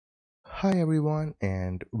Hi everyone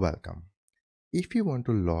and welcome. If you want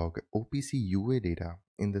to log OPC-UA data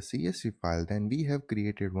in the CSV file, then we have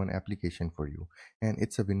created one application for you, and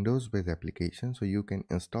it's a Windows-based application, so you can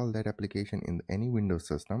install that application in any Windows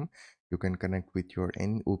system. You can connect with your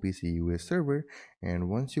any OPC-UA server, and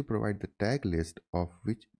once you provide the tag list of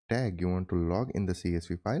which tag you want to log in the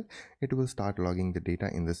CSV file, it will start logging the data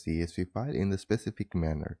in the CSV file in the specific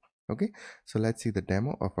manner. Okay, so let's see the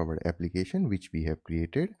demo of our application which we have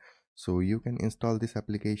created. So you can install this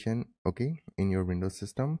application, okay, in your Windows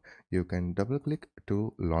system. You can double click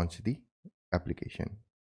to launch the application.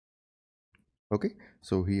 Okay,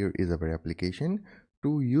 so here is our application.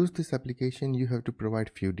 To use this application, you have to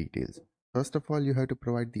provide few details. First of all, you have to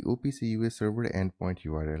provide the OPC-UA server endpoint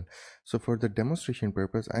URL. So for the demonstration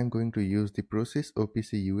purpose, I'm going to use the process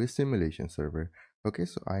OPC-UA simulation server. Okay,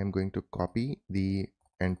 so I am going to copy the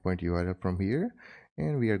endpoint URL from here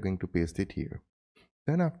and we are going to paste it here.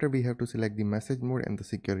 Then after, we have to select the message mode and the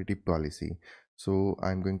security policy. So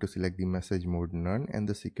I'm going to select the message mode none and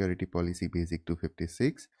the security policy basic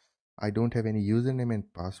 256. I don't have any username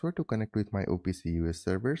and password to connect with my OPC-UA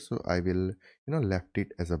server, so I will left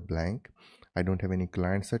it as a blank. I don't have any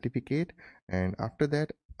client certificate, and after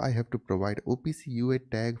that I have to provide OPC-UA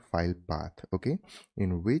tag file path, okay,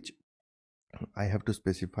 in which I have to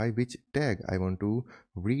specify which tag I want to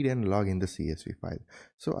read and log in the CSV file.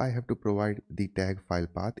 So I have to provide the tag file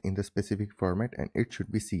path in the specific format, and it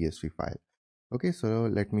should be CSV file. Okay, so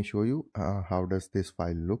let me show you how does this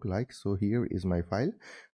file look like. So here is my file,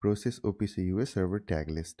 process OPC-UA server tag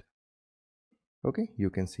list. Okay, you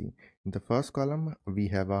can see in the first column we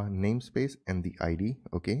have a namespace and the ID,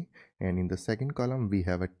 okay, and in the second column we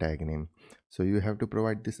have a tag name. So you have to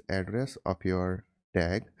provide this address of your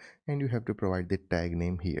tag and you have to provide the tag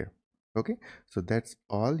name here. Okay, so that's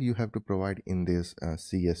all you have to provide in this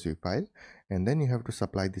CSV file, and then you have to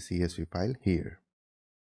supply the CSV file here.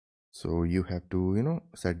 So you have to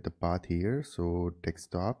set the path here. So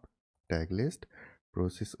desktop tag list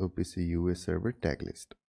process OPC-UA server tag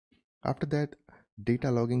list. After that, data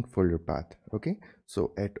logging folder path. Okay,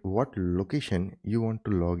 so at what location you want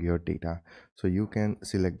to log your data, so you can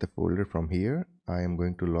select the folder from here. I am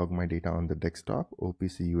going to log my data on the desktop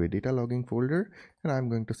OPC-UA data logging folder, and I'm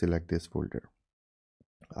going to select this folder.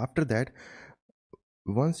 After that,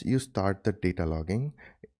 once you start the data logging,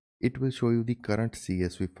 it will show you the current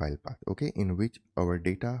CSV file path, okay, in which our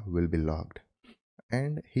data will be logged.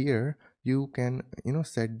 And here you can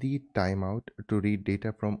set the timeout to read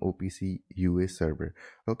data from OPC-UA server.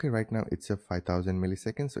 Okay, right now it's a 5000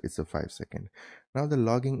 milliseconds, so it's a 5 second. Now the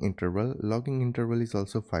logging interval is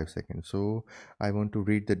also 5 seconds. So I want to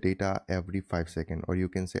read the data every 5 seconds, or you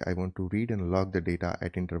can say I want to read and log the data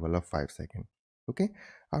at interval of 5 seconds. Okay,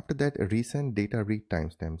 after that, recent data read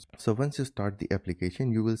timestamps. So once you start the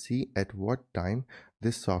application, you will see at what time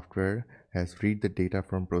this software has read the data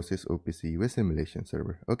from process OPC-UA simulation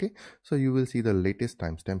server. Okay, so you will see the latest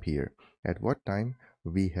timestamp here, at what time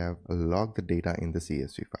we have logged the data in the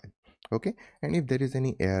CSV file. Okay, and if there is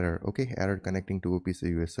any error, okay, error connecting to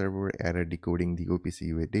OPC-UA server, error decoding the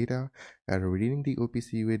OPC-UA data, error reading the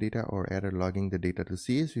OPC-UA data, or error logging the data to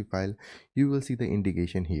CSV file, you will see the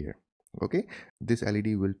indication here. Okay, this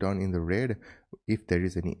LED will turn in the red if there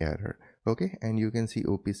is any error. Okay, and you can see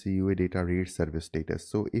OPC-UA data read service status.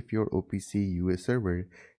 So if your OPC-UA server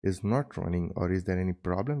is not running, or is there any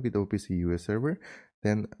problem with OPC-UA server,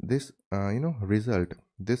 then this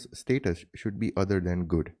this status should be other than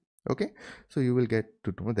good. Okay, so you will get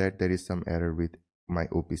to know that there is some error with my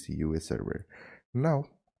OPC-UA server. Now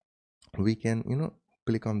we can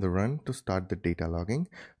click on the run to start the data logging,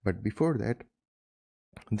 but before that,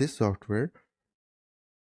 this software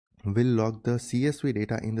will log the CSV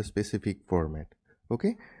data in the specific format.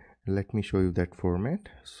 Okay, let me show you that format.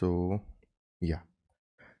 So yeah,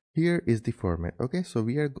 here is the format. Okay, so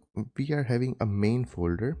we are having a main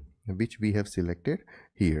folder which we have selected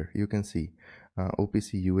here. You can see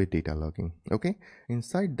OPC-UA data logging. Okay,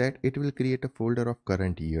 inside that it will create a folder of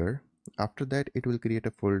current year. After that, it will create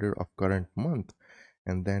a folder of current month,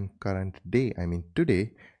 and then current day, I mean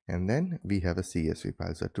today, and then we have a CSV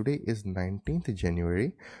file. So today is 19th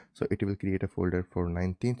January, so it will create a folder for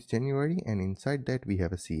 19th January, and inside that we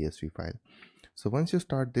have a CSV file. So once you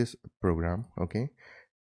start this program, okay,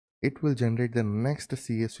 it will generate the next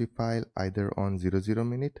CSV file either on 00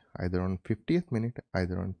 minute, either on 50th minute,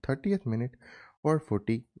 either on 30th minute, or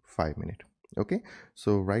 45 minute. Okay,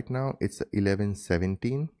 so right now it's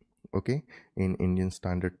 11:17, okay, in Indian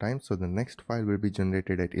Standard Time. So the next file will be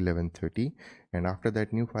generated at 11:30, and after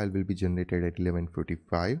that new file will be generated at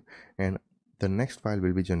 11:45, and the next file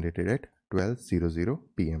will be generated at 12:00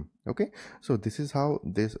 p.m. Okay, so this is how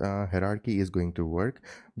this hierarchy is going to work,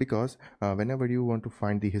 because whenever you want to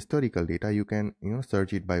find the historical data, you can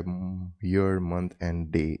search it by year, month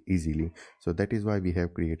and day easily. So that is why we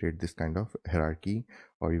have created this kind of hierarchy,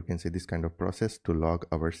 or you can say this kind of process to log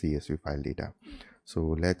our CSV file data.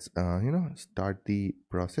 So let's start the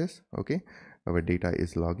process. Okay, our data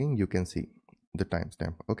is logging. You can see the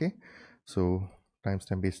timestamp. Okay, so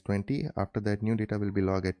timestamp is 20. After that, new data will be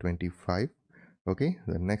logged at 25. Okay,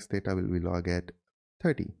 the next data will be log at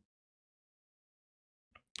 30.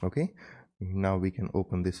 Okay, now we can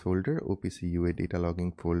open this folder, OPC-UA data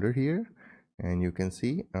logging folder here, and you can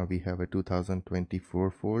see we have a 2024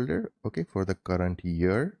 folder, okay, for the current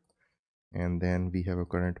year, and then we have a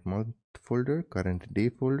current month folder, current day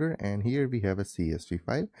folder, and here we have a CSV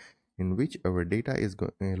file in which our data is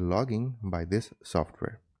logging by this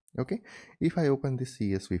software. Okay, if I open this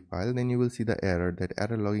CSV file, then you will see the error, that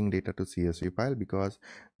error logging data to CSV file, because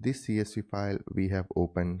this CSV file we have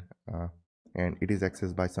opened and it is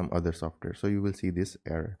accessed by some other software. So you will see this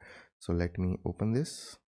error. So let me open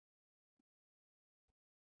this.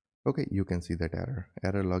 Okay, you can see that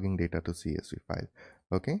error logging data to CSV file.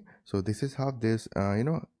 Okay, so this is how this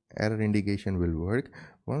error indication will work.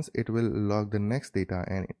 Once it will log the next data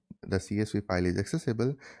and the CSV file is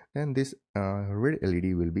accessible, then this red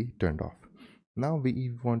LED will be turned off. Now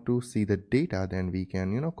we want to see the data, then we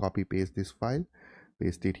can copy paste this file,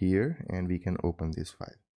 paste it here, and we can open this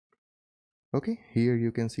file. Okay, here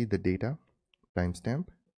you can see the data, timestamp,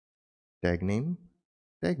 tag name,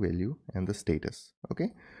 tag value, and the status.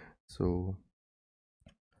 Okay, so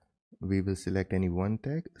we will select any one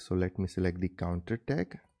tag. So let me select the counter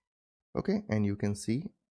tag. Okay, and you can see,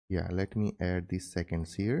 yeah, let me add the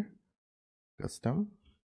seconds here, custom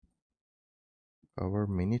hour,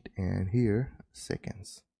 minute, and here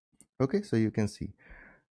seconds. Okay, so you can see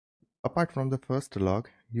apart from the first log,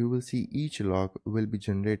 you will see each log will be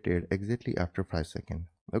generated exactly after 5 seconds.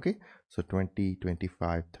 Okay, so 20,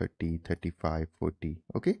 25, 30, 35, 40.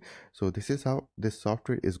 Okay, so this is how this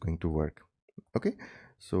software is going to work. Okay,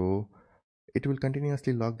 so it will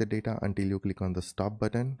continuously log the data until you click on the stop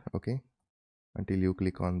button. Okay, until you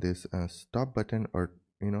click on this stop button, or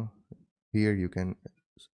here you can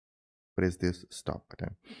press this stop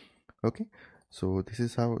button. Okay, so this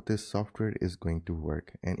is how this software is going to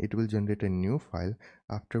work, and it will generate a new file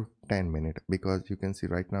after 10 minutes, because you can see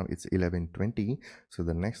right now it's 11:20, so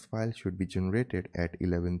the next file should be generated at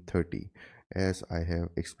 11:30, as I have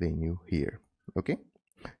explained you here. Okay,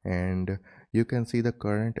 and you can see the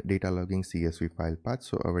current data logging CSV file path.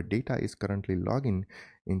 So our data is currently logging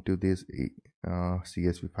into this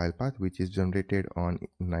CSV file path, which is generated on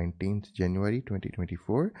 19th January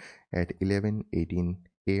 2024 at 11:18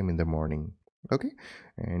 a.m. in the morning. Okay,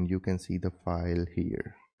 and you can see the file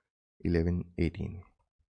here, 11:18.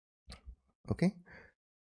 Okay,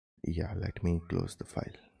 yeah, let me close the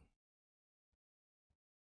file.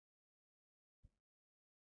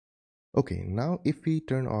 Okay, now if we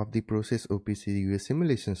turn off the process OPC-UA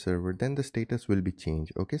simulation server, then the status will be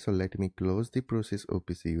changed. Okay, so let me close the process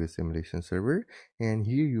OPC-UA simulation server, and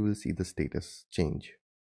here you will see the status change.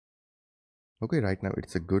 Okay, right now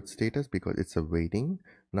it's a good status because it's a waiting.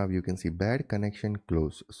 Now you can see bad connection,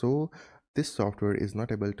 close. So this software is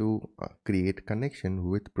not able to create connection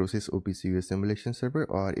with process OPC-UA simulation server,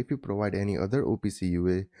 or if you provide any other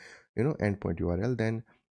OPC-UA endpoint URL, then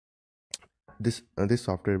this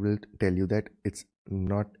software will tell you that it's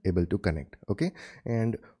not able to connect. Okay,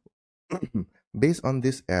 and based on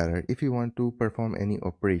this error, if you want to perform any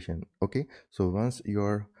operation, okay, so once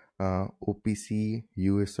your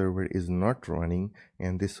OPC-UA server is not running,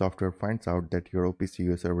 and this software finds out that your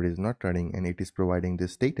OPC-UA server is not running and it is providing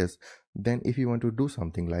this status, then if you want to do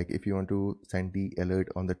something, like if you want to send the alert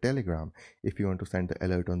on the Telegram, if you want to send the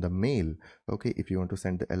alert on the mail, okay, if you want to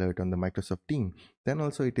send the alert on the Microsoft Team, then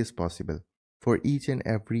also it is possible. For each and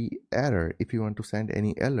every error, if you want to send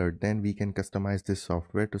any alert, then we can customize this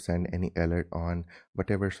software to send any alert on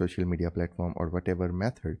whatever social media platform or whatever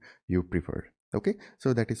method you prefer. Okay,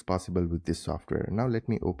 so that is possible with this software. Now let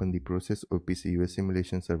me open the process OPC-UA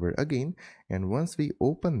simulation server again, and once we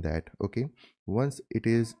open that, okay, once it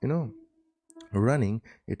is running,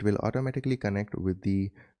 it will automatically connect with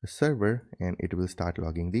the server and it will start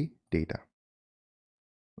logging the data.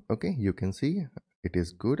 Okay, you can see it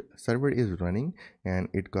is good, server is running and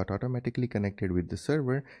it got automatically connected with the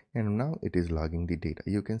server, and now it is logging the data.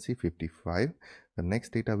 You can see 55, the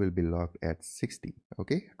next data will be logged at 60.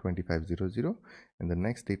 Okay, 2500, and the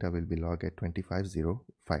next data will be logged at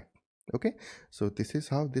 2505. Okay, so this is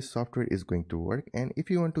how this software is going to work. And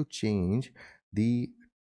if you want to change the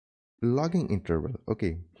logging interval,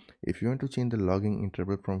 okay, If you want to change the logging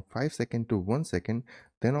interval from 5 seconds to 1 second,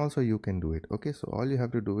 then also you can do it. Okay, so all you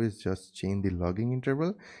have to do is just change the logging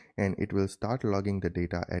interval and it will start logging the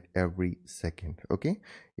data at every second. Okay,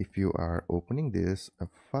 if you are opening this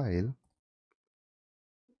file,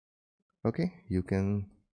 okay, you can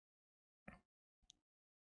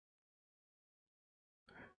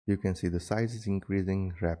see the size is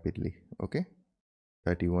increasing rapidly. Okay,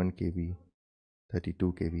 31 KB,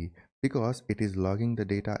 32 KB, because it is logging the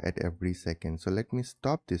data at every second. So let me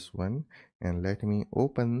stop this one and let me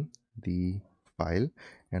open the file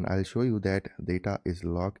and I'll show you that data is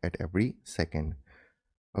logged at every second.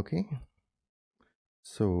 Okay,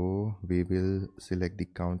 so we will select the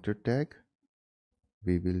counter tag,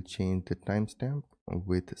 we will change the timestamp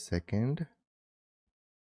with second.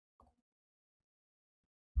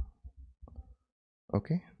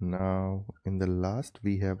 Okay, now in the last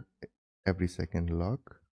we have every second log.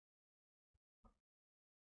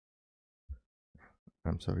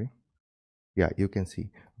 I'm sorry. Yeah, you can see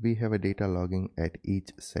we have a data logging at each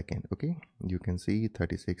second. Okay, you can see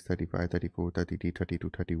 36, 35, 34, 33, 32,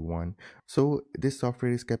 31. So this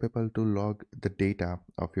software is capable to log the data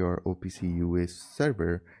of your OPC-UA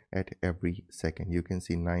server at every second. You can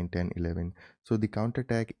see 9, 10, 11. So the counter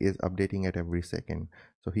tag is updating at every second.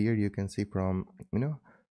 So here you can see from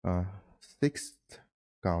sixth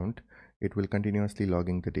count, it will continuously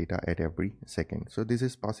logging the data at every second. So this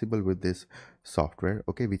is possible with this software,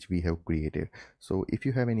 okay, which we have created. So if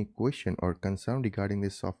you have any question or concern regarding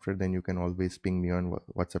this software, then you can always ping me on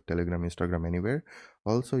WhatsApp, Telegram, Instagram, anywhere.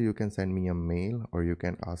 Also you can send me a mail or you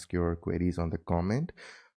can ask your queries on the comment.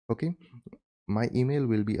 Okay, my email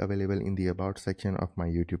will be available in the about section of my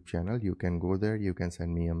YouTube channel. You can go there, you can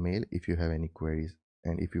send me a mail if you have any queries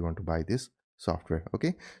and if you want to buy this software.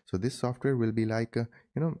 Okay, so this software will be like a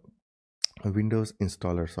Windows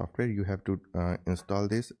installer software. You have to install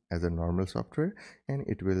this as a normal software and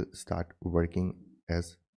it will start working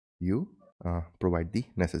as you provide the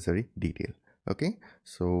necessary detail. Okay,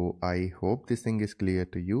 so I hope this thing is clear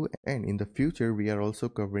to you, and in the future we are also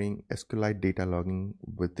covering SQLite data logging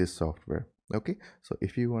with this software. Okay, so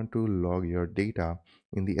if you want to log your data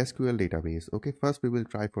in the SQL database, okay, first we will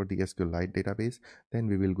try for the SQLite database, then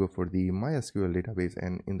we will go for the MySQL database,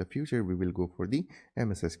 and in the future we will go for the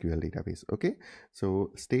MS SQL database. Okay,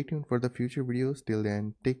 so stay tuned for the future videos. Till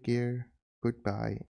then, take care, goodbye.